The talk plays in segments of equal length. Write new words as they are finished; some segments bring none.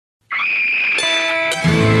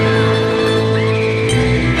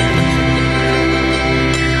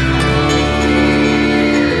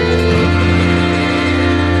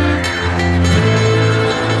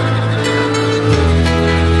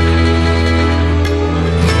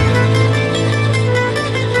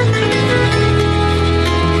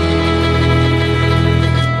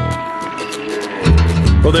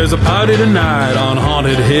there's a party tonight on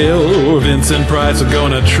Haunted Hill. Vincent Price is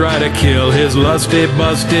gonna try to kill his lusty,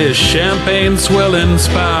 busty, champagne-swilling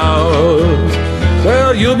spouse.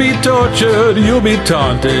 Well, you'll be tortured, you'll be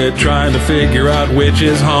taunted, trying to figure out which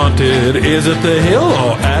is haunted. Is it the hill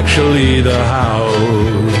or actually the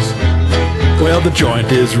house? Well, the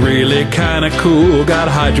joint is really kinda cool. Got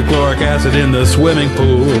hydrochloric acid in the swimming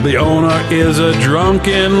pool. The owner is a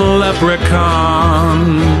drunken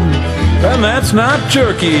leprechaun. And that's not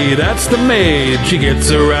Jerky, that's the maid. She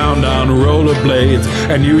gets around on rollerblades,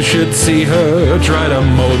 and you should see her try to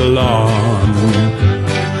mow the lawn.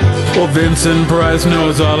 Well, Vincent Price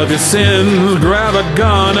knows all of his sins. Grab a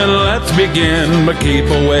gun and let's begin. But keep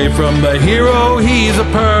away from the hero, he's a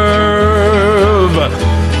perv.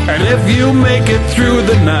 And if you make it through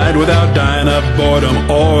the night without dying of boredom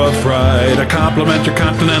or a fright, a complimentary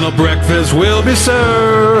continental breakfast will be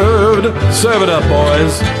served. Serve it up,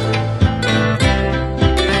 boys.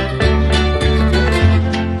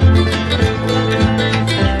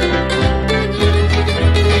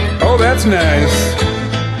 Oh, that's nice.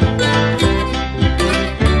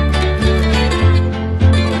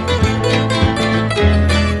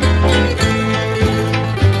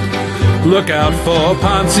 Look out for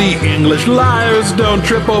Ponzi English liars. Don't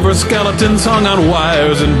trip over skeletons hung on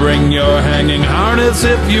wires. And bring your hanging harness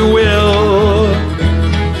if you will.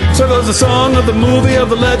 So there's the song of the movie, of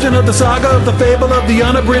the legend, of the saga, of the fable, of the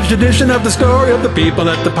unabridged edition of the story of the people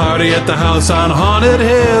at the party at the house on Haunted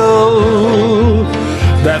Hill.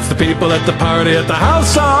 That's the people at the party at the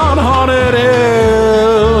house on Haunted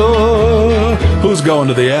Hill. Who's going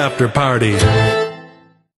to the after party?